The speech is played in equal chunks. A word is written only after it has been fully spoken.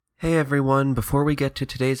Hey everyone, before we get to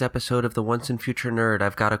today's episode of the Once and Future Nerd,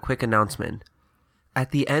 I've got a quick announcement.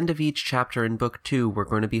 At the end of each chapter in Book 2, we're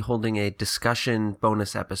going to be holding a discussion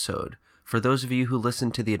bonus episode. For those of you who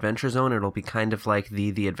listen to the Adventure Zone, it'll be kind of like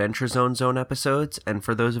the Adventure Zone episodes, and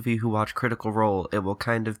for those of you who watch Critical Role, it will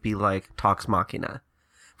kind of be like Talks Machina.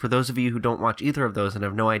 For those of you who don't watch either of those and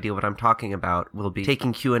have no idea what I'm talking about, we'll be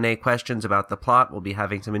taking Q&A questions about the plot, we'll be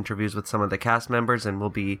having some interviews with some of the cast members, and we'll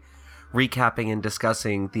be recapping and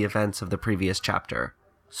discussing the events of the previous chapter.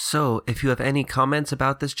 So, if you have any comments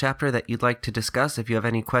about this chapter that you'd like to discuss, if you have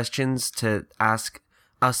any questions to ask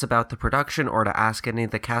us about the production or to ask any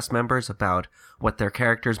of the cast members about what their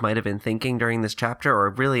characters might have been thinking during this chapter, or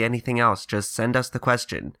really anything else, just send us the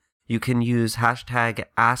question. You can use hashtag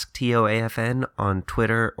AskTOAFN on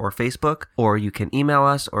Twitter or Facebook, or you can email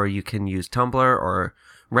us, or you can use Tumblr or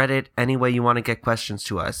Reddit, any way you want to get questions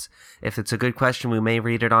to us. If it's a good question, we may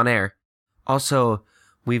read it on air. Also,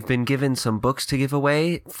 we've been given some books to give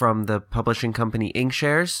away from the publishing company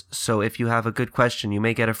Inkshares, so if you have a good question, you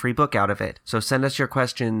may get a free book out of it. So send us your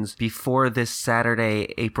questions before this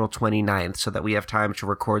Saturday, April 29th, so that we have time to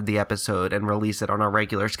record the episode and release it on our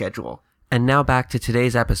regular schedule. And now back to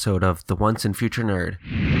today's episode of The Once and Future Nerd.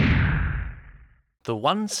 The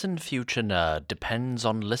Once and Future Nerd depends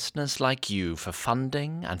on listeners like you for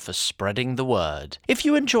funding and for spreading the word. If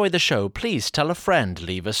you enjoy the show, please tell a friend,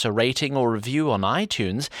 leave us a rating or review on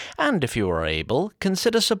iTunes, and if you are able,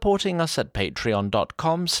 consider supporting us at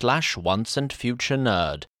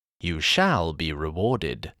patreon.com/onceandfuturenerd. You shall be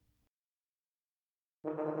rewarded.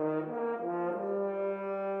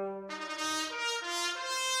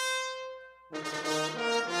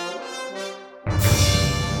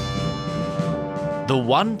 The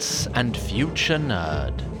Once and Future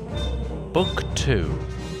Nerd. Book 2.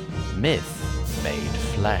 Myth Made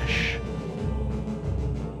Flesh.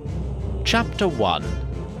 Chapter 1.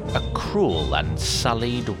 A Cruel and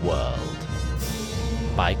Sullied World.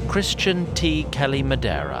 By Christian T. Kelly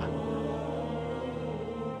Madera.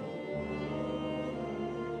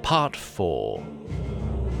 Part 4.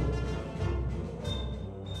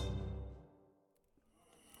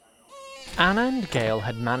 Anna and Gale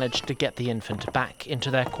had managed to get the infant back into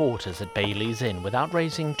their quarters at Bailey's Inn without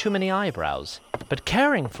raising too many eyebrows, but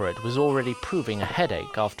caring for it was already proving a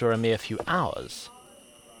headache after a mere few hours.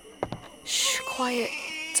 Shh, quiet.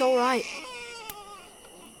 It's all right.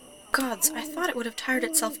 Gods, I thought it would have tired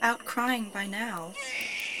itself out crying by now.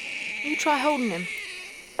 You try holding him.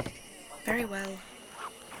 Very well.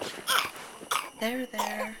 There.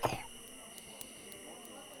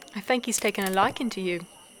 I think he's taken a liking to you.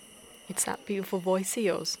 It's that beautiful voice of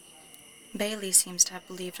yours. Bailey seems to have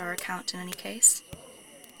believed our account in any case,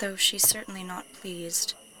 though she's certainly not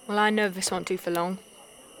pleased. Well, I know this won't do for long.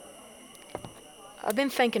 I've been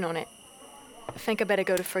thinking on it. I think I better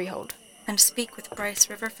go to Freehold. And speak with Bryce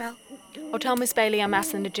Riverfell? I'll tell Miss Bailey I'm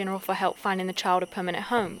asking the General for help finding the child a permanent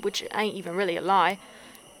home, which ain't even really a lie.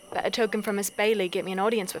 But a token from Miss Bailey get me an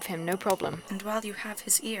audience with him, no problem. And while you have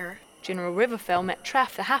his ear... General Riverfell met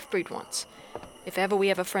Traff, the half-breed, once. If ever we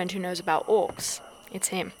have a friend who knows about orcs, it's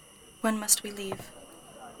him. When must we leave?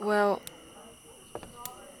 Well,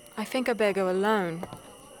 I think I better go alone.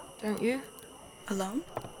 Don't you? Alone?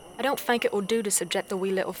 I don't think it will do to subject the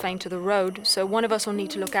wee little thing to the road, so one of us will need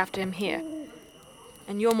to look after him here.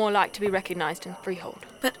 And you're more like to be recognized in Freehold.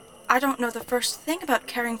 But I don't know the first thing about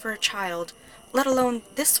caring for a child, let alone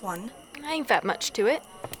this one. Ain't that much to it.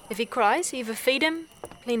 If he cries, either feed him,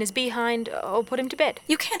 clean his behind, or put him to bed.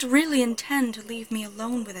 You can't really intend to leave me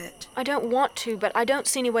alone with it. I don't want to, but I don't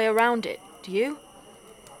see any way around it. Do you?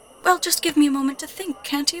 Well, just give me a moment to think,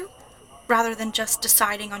 can't you? Rather than just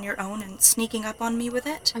deciding on your own and sneaking up on me with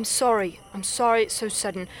it. I'm sorry it's so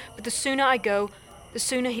sudden, but the sooner I go, the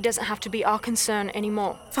sooner he doesn't have to be our concern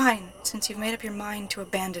anymore. Fine, since you've made up your mind to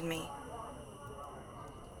abandon me.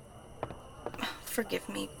 Forgive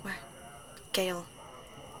me, Gale.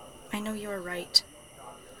 I know you're right.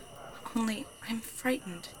 Only, I'm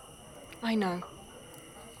frightened. I know.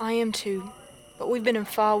 I am too. But we've been in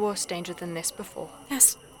far worse danger than this before.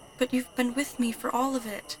 Yes, but you've been with me for all of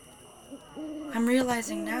it. I'm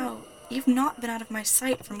realizing now, you've not been out of my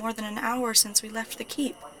sight for more than an hour since we left the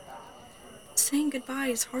keep. Saying goodbye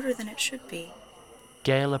is harder than it should be.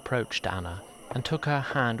 Gale approached Anna and took her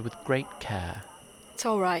hand with great care. It's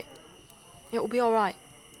all right. It will be all right.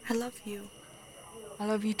 I love you. I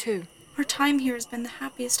love you too. Our time here has been the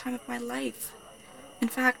happiest time of my life. In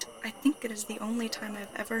fact, I think it is the only time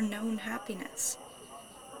I've ever known happiness.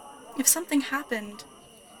 If something happened...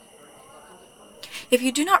 If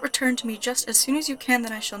you do not return to me just as soon as you can,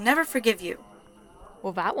 then I shall never forgive you.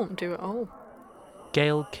 Well, that won't do at all.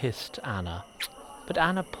 Gale kissed Anna, but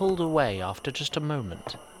Anna pulled away after just a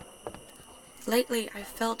moment. Lately, I've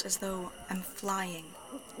felt as though I'm flying.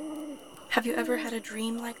 Have you ever had a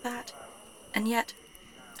dream like that? And yet,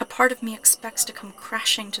 a part of me expects to come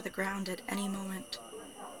crashing to the ground at any moment.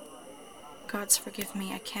 Gods forgive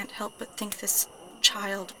me, I can't help but think this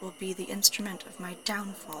child will be the instrument of my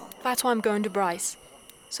downfall. That's why I'm going to Bryce,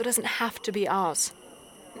 so it doesn't have to be ours.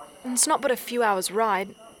 And it's not but a few hours'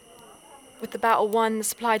 ride. With the battle won, the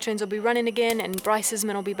supply trains will be running again, and Bryce's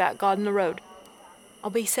men will be back guarding the road. I'll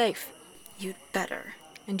be safe. You'd better.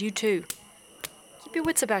 And you too. Keep your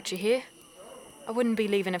wits about you here. I wouldn't be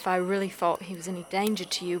leaving if I really thought he was any danger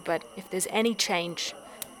to you, but if there's any change,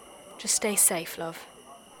 just stay safe, love.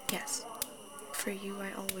 Yes. For you,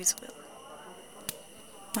 I always will.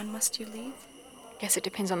 When must you leave? Guess it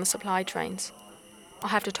depends on the supply trains. I'll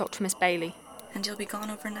have to talk to Miss Bailey. And you'll be gone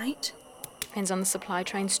overnight? Depends on the supply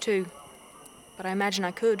trains too. But I imagine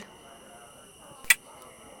I could.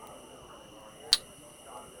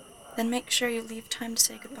 Then make sure you leave time to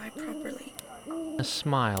say goodbye properly. A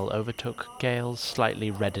smile overtook Gale's slightly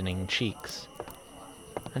reddening cheeks,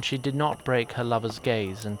 and she did not break her lover's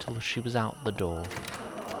gaze until she was out the door.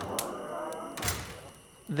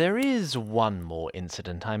 There is one more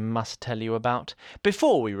incident I must tell you about,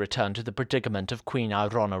 before we return to the predicament of Queen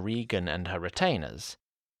Irona Regan and her retainers.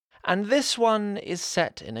 And this one is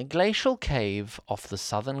set in a glacial cave off the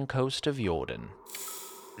southern coast of Jordan.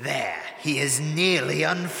 There, he is nearly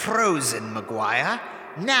unfrozen, Maguire.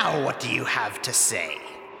 Now what do you have to say?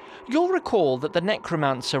 You'll recall that the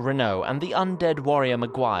necromancer Renault and the undead warrior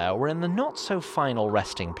Maguire were in the not-so-final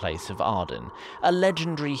resting place of Arden, a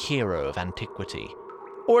legendary hero of antiquity.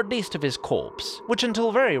 Or at least of his corpse, which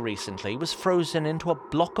until very recently was frozen into a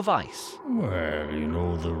block of ice.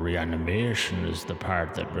 Well, the reanimation is the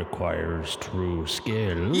part that requires true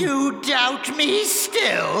skill. You doubt me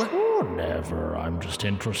still? Oh, never. I'm just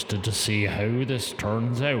interested to see how this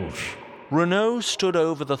turns out. Renault stood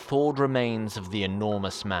over the thawed remains of the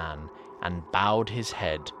enormous man and bowed his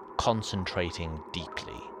head, concentrating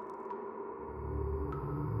deeply.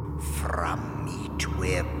 From meat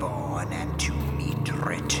we're born, and to meat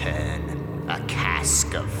return. A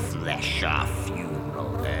cask of flesh our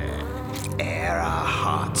funeral urn. Ere our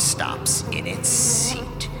heart stops in its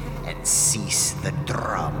seat, and cease the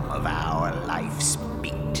drum of our life's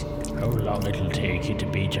beat. How long it'll take you to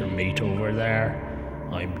beat your meat over there?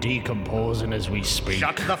 I'm decomposing as we speak.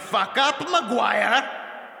 Shut the fuck up, Maguire!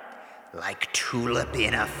 Like tulip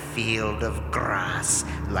in a field of grass,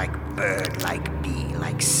 like bird, like bee,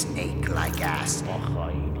 like snake, like ass.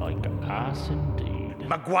 Aye, like ass indeed.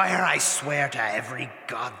 Maguire, I swear to every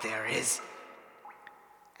god there is,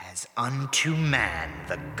 as unto man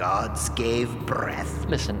the gods gave breath.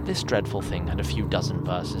 Listen, this dreadful thing had a few dozen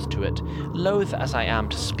verses to it. Loath as I am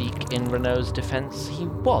to speak in Renault's defense, he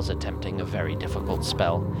was attempting a very difficult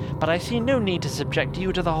spell. But I see no need to subject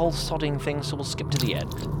you to the whole sodding thing, so we'll skip to the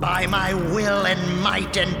end. By my will and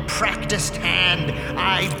might and practiced hand,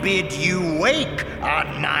 I bid you wake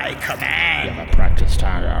on my command. You have a practiced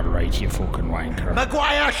hand, alright, you fucking wanker.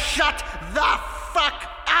 Maguire, shut the fuck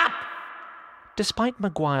up! Despite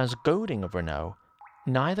Maguire's goading of Renault,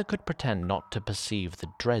 neither could pretend not to perceive the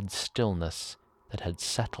dread stillness that had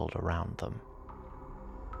settled around them.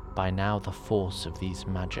 By now the force of these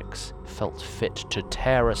magics felt fit to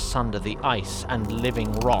tear asunder the ice and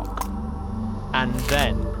living rock. And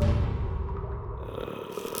then...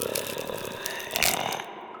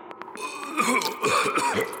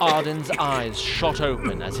 Arden's eyes shot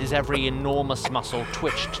open as his every enormous muscle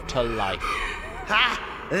twitched to life. Ha!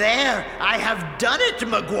 There, I have done it,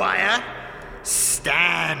 Maguire.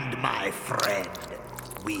 Stand, my friend.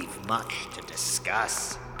 We've much to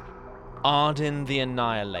discuss. Arden the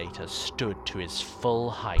Annihilator stood to his full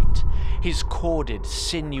height, his corded,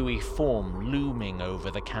 sinewy form looming over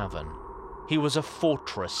the cavern. He was a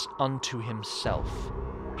fortress unto himself.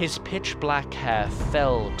 His pitch-black hair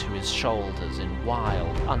fell to his shoulders in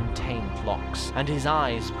wild, untamed locks, and his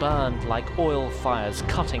eyes burned like oil fires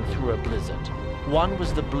cutting through a blizzard. One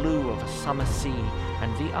was the blue of a summer sea,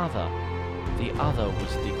 and the other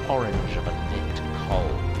was the orange of a lit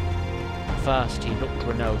coal. First he looked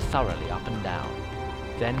Renault thoroughly up and down.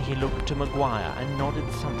 Then he looked to Maguire and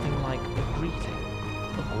nodded something like a greeting.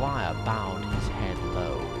 Maguire bowed his head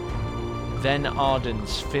low. Then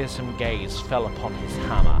Arden's fearsome gaze fell upon his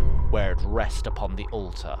hammer, where it rested upon the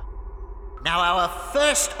altar. Now our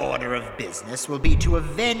first order of business will be to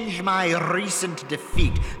avenge my recent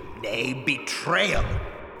defeat, nay, betrayal.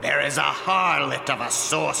 There is a harlot of a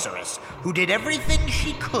sorceress who did everything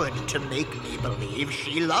she could to make me believe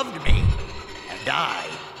she loved me. And I,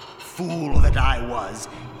 fool that I was,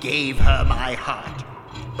 gave her my heart.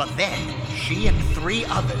 But then she and 3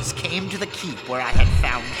 others came to the keep where I had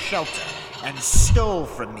found shelter and stole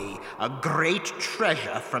from me a great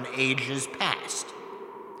treasure from ages past.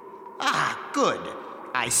 Ah, good.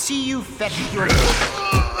 I see you fetched your...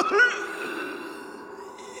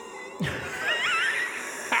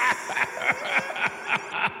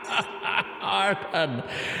 Arden,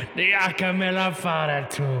 the Akamilla father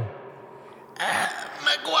too.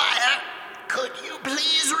 Maguire, could you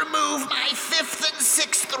please remove my 5th and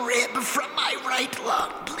 6th rib from my right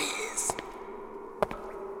lung, please?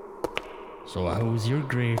 So how's your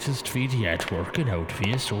greatest feat yet working out for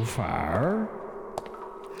you so far?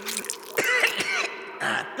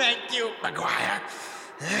 Thank you, Maguire.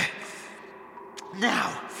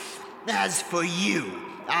 Now, as for you,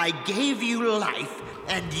 I gave you life,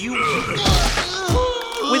 and you...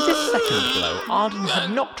 With this second blow, Arden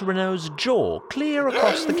had knocked Renault's jaw clear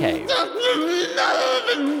across the cave.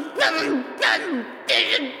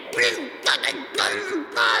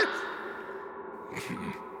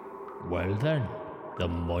 Well then, the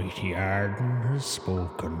mighty Arden has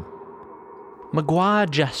spoken. Maguire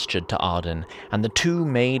gestured to Arden, and the two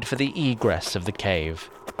made for the egress of the cave,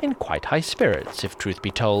 in quite high spirits, if truth be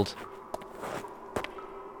told.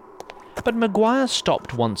 But Maguire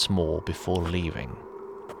stopped once more before leaving.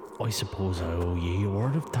 I suppose I owe ye a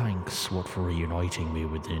word of thanks, what for reuniting me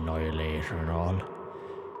with the Annihilator and all.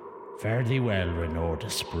 Fare thee well, Renault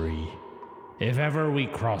Desprez. If ever we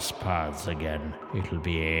cross paths again, it'll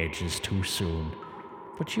be ages too soon.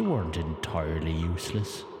 But you weren't entirely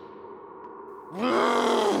useless.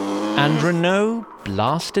 And Renault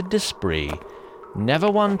blasted Desprez, never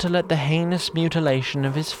one to let the heinous mutilation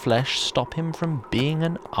of his flesh stop him from being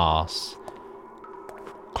an arse,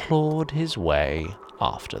 clawed his way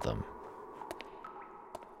after them.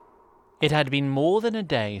 It had been more than a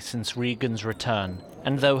day since Regan's return,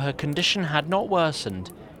 and though her condition had not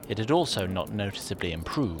worsened, it had also not noticeably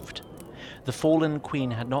improved. The fallen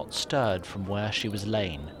queen had not stirred from where she was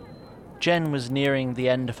lain. Jen was nearing the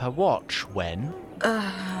end of her watch when...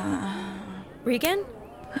 Regan?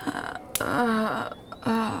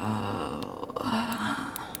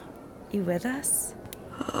 You with us?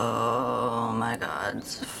 Oh my god,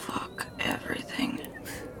 fuck everything.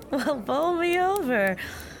 Well, bowl me over.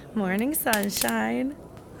 Morning sunshine.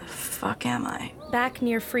 The fuck am I? Back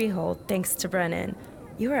near Freehold, thanks to Brennan.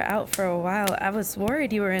 You were out for a while. I was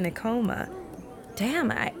worried you were in a coma.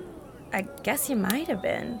 Damn, I guess you might have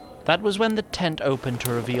been. That was when the tent opened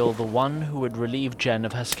to reveal the one who would relieve Jen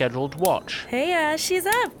of her scheduled watch. Hey, she's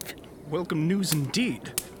up. Welcome news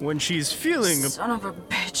indeed. When she's feeling... Son of a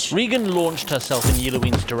bitch. Regan launched herself in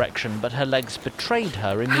Yellowwing's direction, but her legs betrayed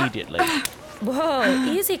her immediately. Whoa,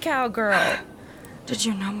 easy cowgirl. Did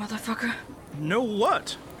you know, motherfucker? Know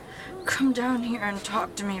what? Come down here and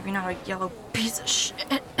talk to me if you're not a yellow piece of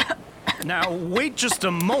shit. Now, wait just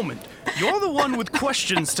a moment. You're the one with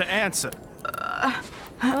questions to answer.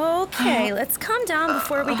 Okay, let's calm down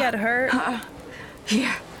before we get hurt.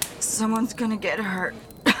 Here, someone's gonna get hurt.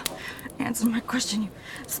 Answer my question, you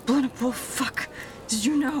splitable fuck. Did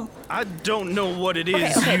you know? I don't know what it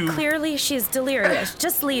is Okay, clearly she's delirious.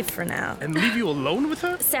 Just leave for now. And leave you alone with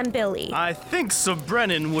her? Send Billy. I think Sir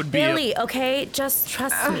Brennan would be Billy, okay? Just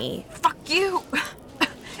trust me. Fuck you.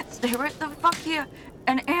 Stay right the fuck here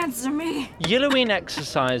and answer me. Yellowwing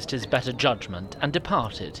exercised his better judgment and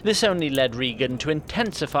departed. This only led Regan to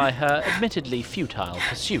intensify her admittedly futile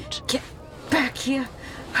pursuit. Get back here.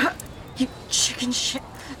 You chicken shit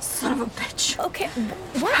son of a bitch. Okay,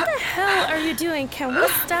 what the hell are you doing? Can we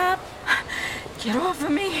stop? Get off of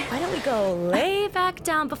me. Why don't we go lay back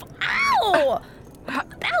down before... Ow!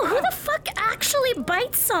 Ow, who the fuck actually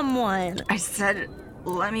bites someone? I said,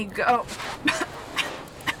 let me go.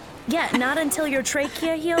 Yeah, not until your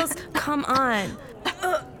trachea heals. Come on.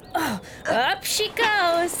 Up she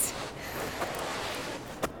goes.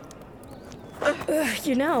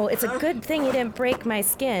 You know, it's a good thing you didn't break my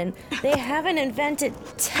skin. They haven't invented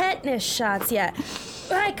tetanus shots yet.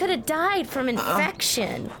 I could have died from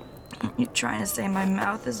infection. You trying to say my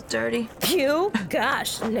mouth is dirty? Pew?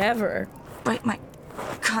 Gosh, never. Bite my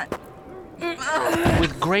cunt.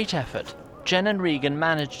 With great effort, Jen and Regan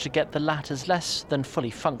managed to get the latter's less than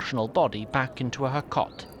fully functional body back into her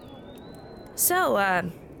cot. So,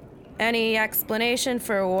 any explanation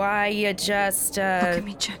for why you just, Look at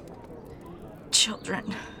me, Jen.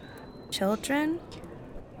 Children. Children?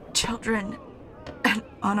 Children and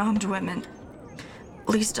unarmed women. At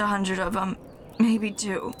least 100 of them. Maybe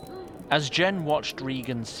 2. As Jen watched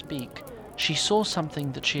Regan speak, she saw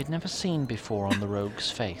something that she had never seen before on the rogue's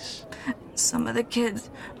face. Some of the kids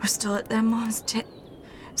were still at their mom's tit.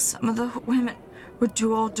 Some of the women We're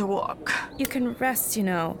too old to walk. You can rest, you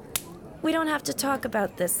know. We don't have to talk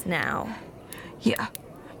about this now. Yeah,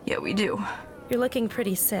 we do. You're looking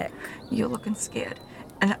pretty sick. You're looking scared.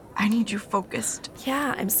 And I need you focused.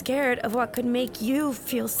 Yeah, I'm scared of what could make you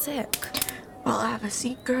feel sick. Well, have a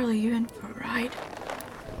seat, girl. Are you in for a ride?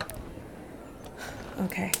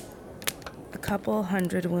 Okay. A couple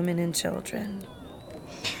hundred women and children.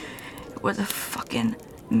 It was a fucking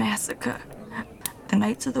massacre. The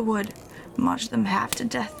Knights of the Wood marched them half to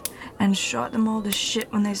death and shot them all to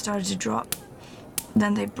shit when they started to drop.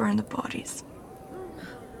 Then they burned the bodies.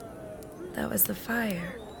 That was the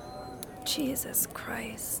fire. Jesus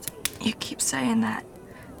Christ. You keep saying that.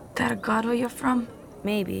 That a god where you're from?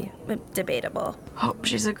 Maybe, but debatable. Hope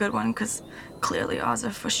she's a good one, because clearly ours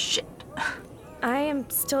are for shit. I am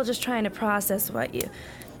still just trying to process what you...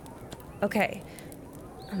 Okay.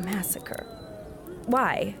 A massacre.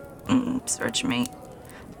 Why? Search me.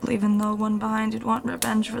 Leaving no one behind who'd want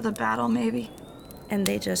revenge for the battle, maybe. And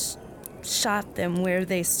they just shot them where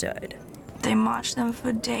they stood. They marched them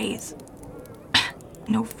for days.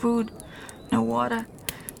 No food, no water.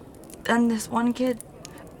 Then this one kid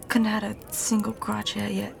couldn't have had a single crotch hair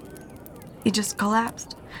yet. He just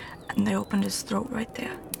collapsed, and they opened his throat right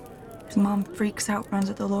there. His mom freaks out, runs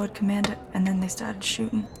at the Lord Commander, and then they started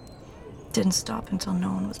shooting. Didn't stop until no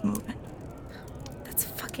one was moving. That's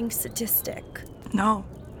fucking sadistic. No.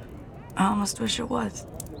 I almost wish it was.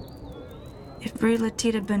 If Brie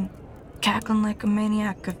Latit had been cackling like a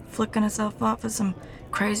maniac or flicking herself off with some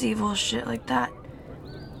crazy evil shit like that,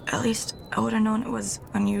 at least I would have known it was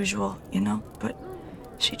unusual, you know? But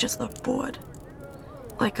she just looked bored.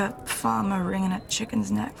 Like a farmer wringing a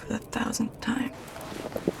chicken's neck for the 1000th time.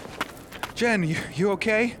 Jen, you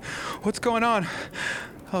okay? What's going on?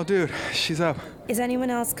 Oh, dude, she's up. Is anyone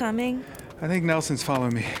else coming? I think Nelson's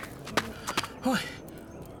following me.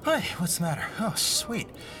 Hi, what's the matter? Oh, sweet.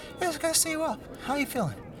 Yeah, it's good to see you up. How you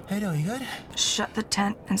feeling? How you doing? You good? Shut the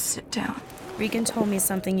tent and sit down. Regan told me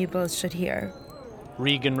something you both should hear.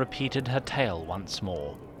 Regan repeated her tale once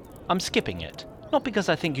more. I'm skipping it. Not because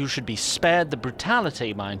I think you should be spared the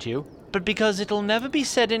brutality, mind you, but because it'll never be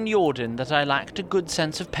said in Jordan that I lacked a good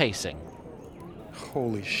sense of pacing.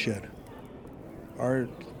 Holy shit. Are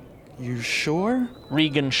you sure?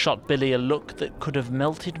 Regan shot Billy a look that could have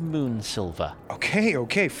melted moon silver.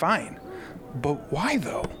 Okay, fine. But why,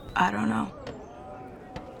 though? I don't know.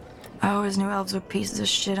 I always knew elves were pieces of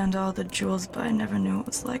shit under all the jewels, but I never knew it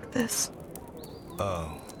was like this.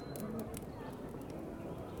 Oh,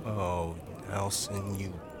 Nelson,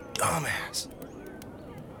 you dumbass.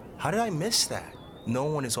 How did I miss that? No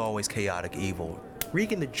one is always chaotic evil.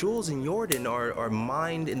 Regan, the jewels in Jordan are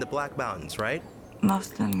mined in the Black Mountains, right?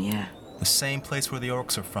 Most of them, yeah. The same place where the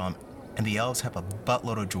orcs are from, and the elves have a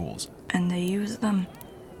buttload of jewels. And they use them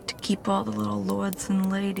to keep all the little lords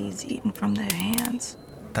and ladies eating from their hands.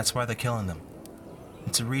 That's why they're killing them.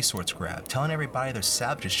 It's a resource grab. Telling everybody they're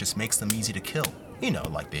savages just makes them easy to kill. You know,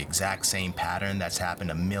 like the exact same pattern that's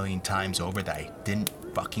happened 1,000,000 times over that I didn't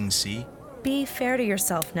fucking see. Be fair to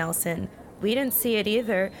yourself, Nelson. We didn't see it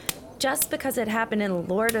either. Just because it happened in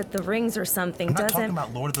Lord of the Rings or something I'm not doesn't... talking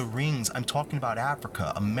about Lord of the Rings. I'm talking about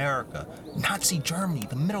Africa, America, Nazi Germany,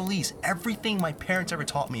 the Middle East. Everything my parents ever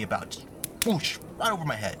taught me about. Just whoosh, right over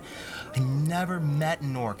my head. I never met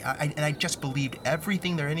an orc, and I just believed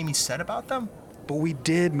everything their enemies said about them. But we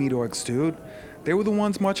did meet orcs, dude. They were the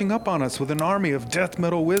ones marching up on us with an army of death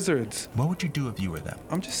metal wizards. What would you do if you were them?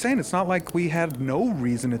 I'm just saying, it's not like we had no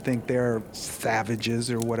reason to think they're savages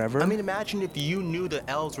or whatever. I mean, imagine if you knew the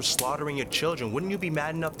elves were slaughtering your children. Wouldn't you be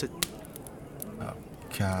mad enough to... Oh,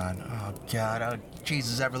 God. Oh,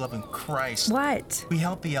 Jesus, ever-loving Christ. What? We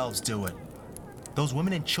helped the elves do it. Those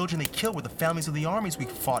women and children they killed were the families of the armies we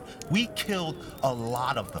fought. We killed a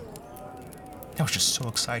lot of them. I was just so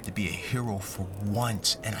excited to be a hero for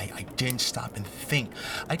once, and I didn't stop and think.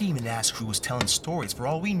 I didn't even ask who was telling stories. For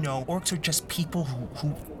all we know, orcs are just people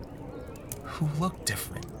who look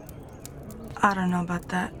different. I don't know about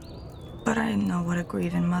that, but I know what a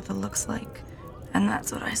grieving mother looks like, and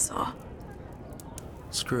that's what I saw.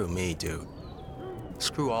 Screw me, dude.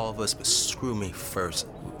 Screw all of us, but screw me first.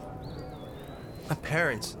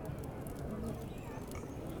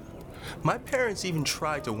 My parents even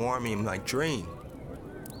tried to warn me in my dream.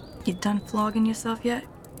 You done flogging yourself yet?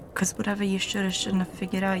 Cause whatever you shouldn't have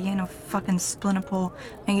figured out, you ain't no fucking splinter pole,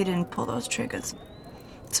 and you didn't pull those triggers.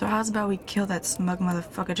 So how's about we kill that smug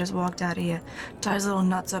motherfucker just walked out of here, tie his little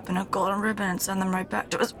nuts up in a golden ribbon, and send them right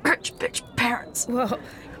back to his rich bitch parents? Whoa.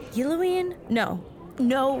 Eloine? No.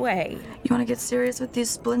 No way. You wanna get serious with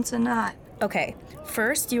these splints or not? Okay.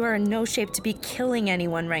 First, you are in no shape to be killing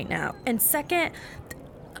anyone right now. And second,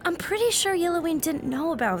 I'm pretty sure Yellowwing didn't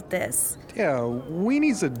know about this. Yeah,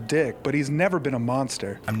 Weenie's a dick, but he's never been a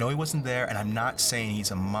monster. I know he wasn't there, and I'm not saying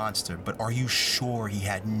he's a monster, but are you sure he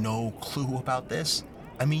had no clue about this?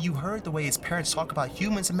 I mean, you heard the way his parents talk about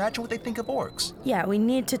humans. Imagine what they think of orcs. Yeah, we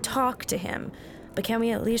need to talk to him. But can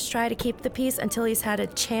we at least try to keep the peace until he's had a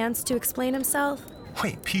chance to explain himself?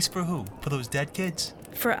 Wait, peace for who? For those dead kids?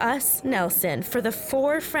 For us, Nelson, for the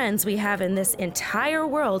 4 friends we have in this entire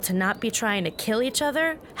world to not be trying to kill each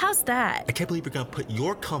other? How's that? I can't believe you're gonna put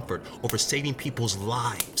your comfort over saving people's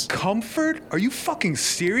lives. Comfort? Are you fucking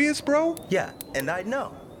serious, bro? Yeah, and I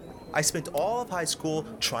know. I spent all of high school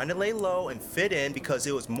trying to lay low and fit in because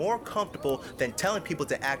it was more comfortable than telling people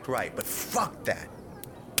to act right, but fuck that.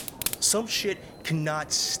 Some shit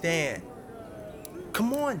cannot stand.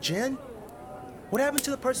 Come on, Jen. What happened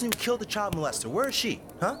to the person who killed the child molester? Where is she?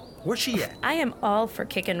 Huh? Where's she at? I am all for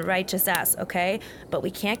kicking righteous ass, okay? But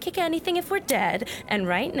we can't kick anything if we're dead, and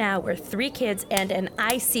right now we're 3 kids and an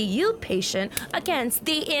ICU patient against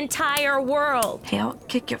the entire world. Hey, I'll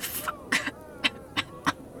kick your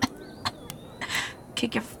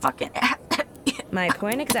kick your fucking ass. My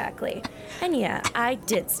point exactly. And yeah, I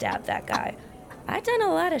did stab that guy. I've done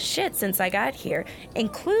a lot of shit since I got here,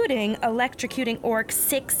 including electrocuting orcs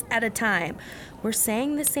 6 at a time. We're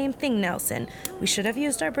saying the same thing, Nelson. We should have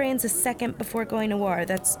used our brains a second before going to war.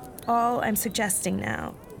 That's all I'm suggesting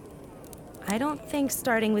now. I don't think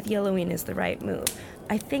starting with Yellowwing is the right move.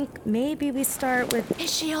 I think maybe we start with...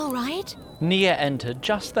 Is she all right? Nia entered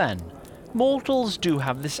just then. Mortals do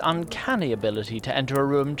have this uncanny ability to enter a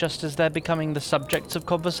room just as they're becoming the subjects of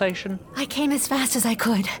conversation. I came as fast as I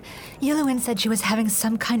could. Yellowwing said she was having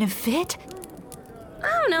some kind of fit. I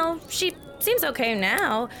don't know. She seems okay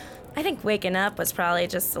now. I think waking up was probably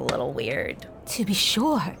just a little weird. To be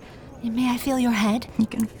sure. May I feel your head? You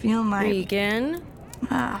can feel my... Regan?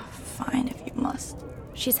 Fine if you must.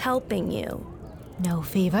 She's helping you. No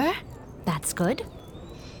fever? That's good.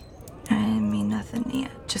 I didn't mean nothing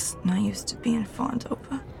yet. Just not used to being fawned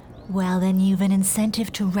over. Well, then you've an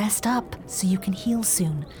incentive to rest up so you can heal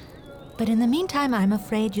soon. But in the meantime, I'm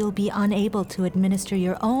afraid you'll be unable to administer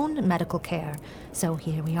your own medical care. So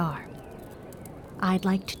here we are. I'd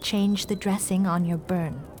like to change the dressing on your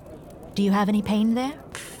burn. Do you have any pain there?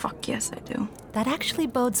 Fuck yes, I do. That actually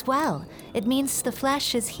bodes well. It means the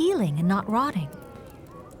flesh is healing and not rotting.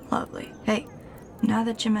 Lovely. Hey, now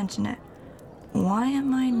that you mention it, why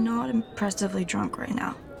am I not impressively drunk right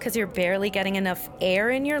now? 'Cause you're barely getting enough air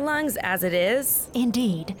in your lungs as it is?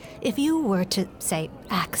 Indeed. If you were to, say,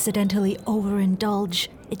 accidentally overindulge,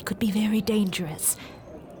 it could be very dangerous.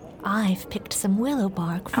 I've picked some willow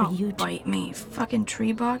bark for you to... bite me. Fucking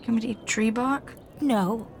tree bark? You want me to eat tree bark?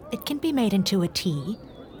 No, it can be made into a tea.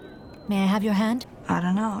 May I have your hand? I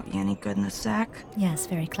don't know. You any good in the sack? Yes,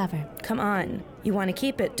 very clever. Come on. You want to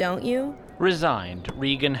keep it, don't you? Resigned,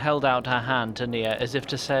 Regan held out her hand to Nia as if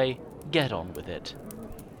to say, get on with it.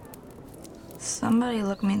 Somebody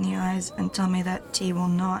look me in the eyes and tell me that tea will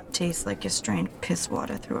not taste like you strained piss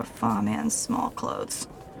water through a farmhand's small clothes.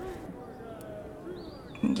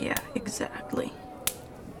 Yeah, exactly.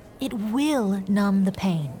 It will numb the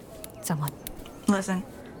pain. Somewhat. Listen,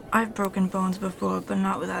 I've broken bones before, but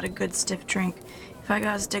not without a good stiff drink. If I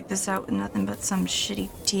gotta stick this out with nothing but some shitty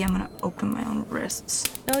tea, I'm gonna open my own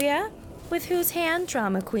wrists. Oh yeah? With whose hand,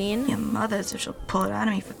 drama queen? Your mother's, if she'll pull it out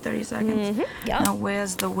of me for 30 seconds. Mm-hmm. Yep. Now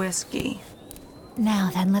where's the whiskey?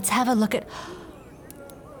 Now then, let's have a look at...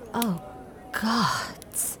 Oh,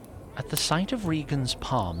 gods. At the sight of Regan's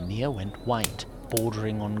palm, Nia went white,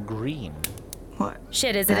 bordering on green. What?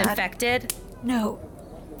 Shit, is it infected? No.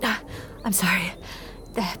 I'm sorry.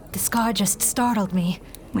 The scar just startled me.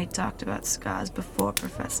 We talked about scars before,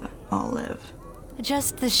 Professor. Olive.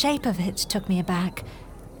 Just the shape of it took me aback.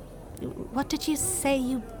 What did you say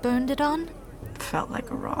you burned it on? Felt like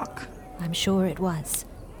a rock. I'm sure it was.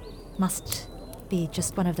 Must be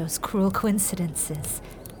just one of those cruel coincidences,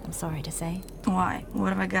 I'm sorry to say. Why? What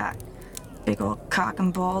have I got? Big old cock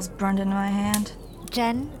and balls burned into my hand?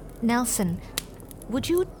 Jen, Nelson, would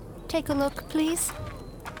you take a look, please?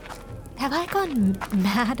 Have I gone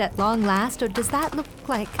mad at long last, or does that look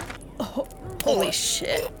like... Oh, holy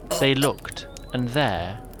shit. They looked, and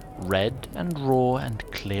there, red and raw and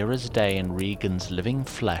clear as day in Regan's living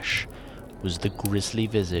flesh, was the grisly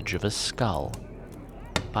visage of a skull,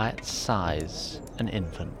 by its size an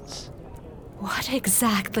infant's. What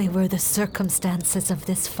exactly were the circumstances of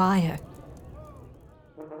this fire?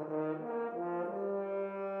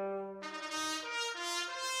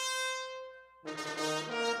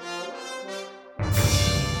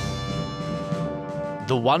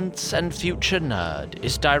 The Once and Future Nerd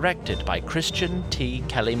is directed by Christian T.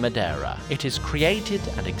 Kelly Madera. It is created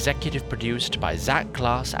and executive produced by Zach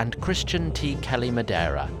Glass and Christian T. Kelly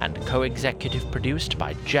Madera, and co-executive produced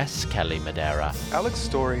by Jess Kelly Madera. Alex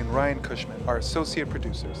Story and Ryan Cushman are associate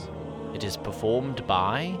producers. It is performed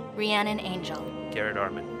by Rhiannon Angel, Garrett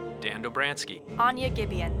Arman, Dan Dobransky, Anya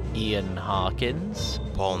Gibeon, Ian Harkins,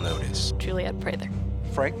 Paul Notice, Juliet Prather,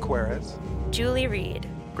 Frank Querez, Julie Reed,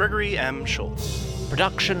 Gregory M. Schultz.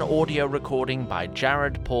 Production audio recording by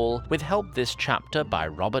Jared Paul, with help this chapter by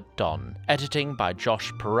Robert Don. Editing by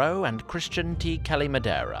Josh Perot and Christian T. Kelly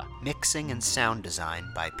Madera. Mixing and sound design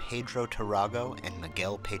by Pedro Tarago and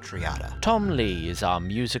Miguel Patriata. Tom Lee is our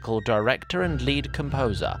musical director and lead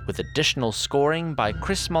composer, with additional scoring by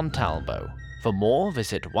Chris Montalvo. For more,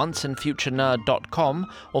 visit onceandfuturenerd.com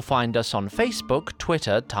or find us on Facebook,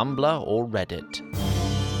 Twitter, Tumblr, or Reddit.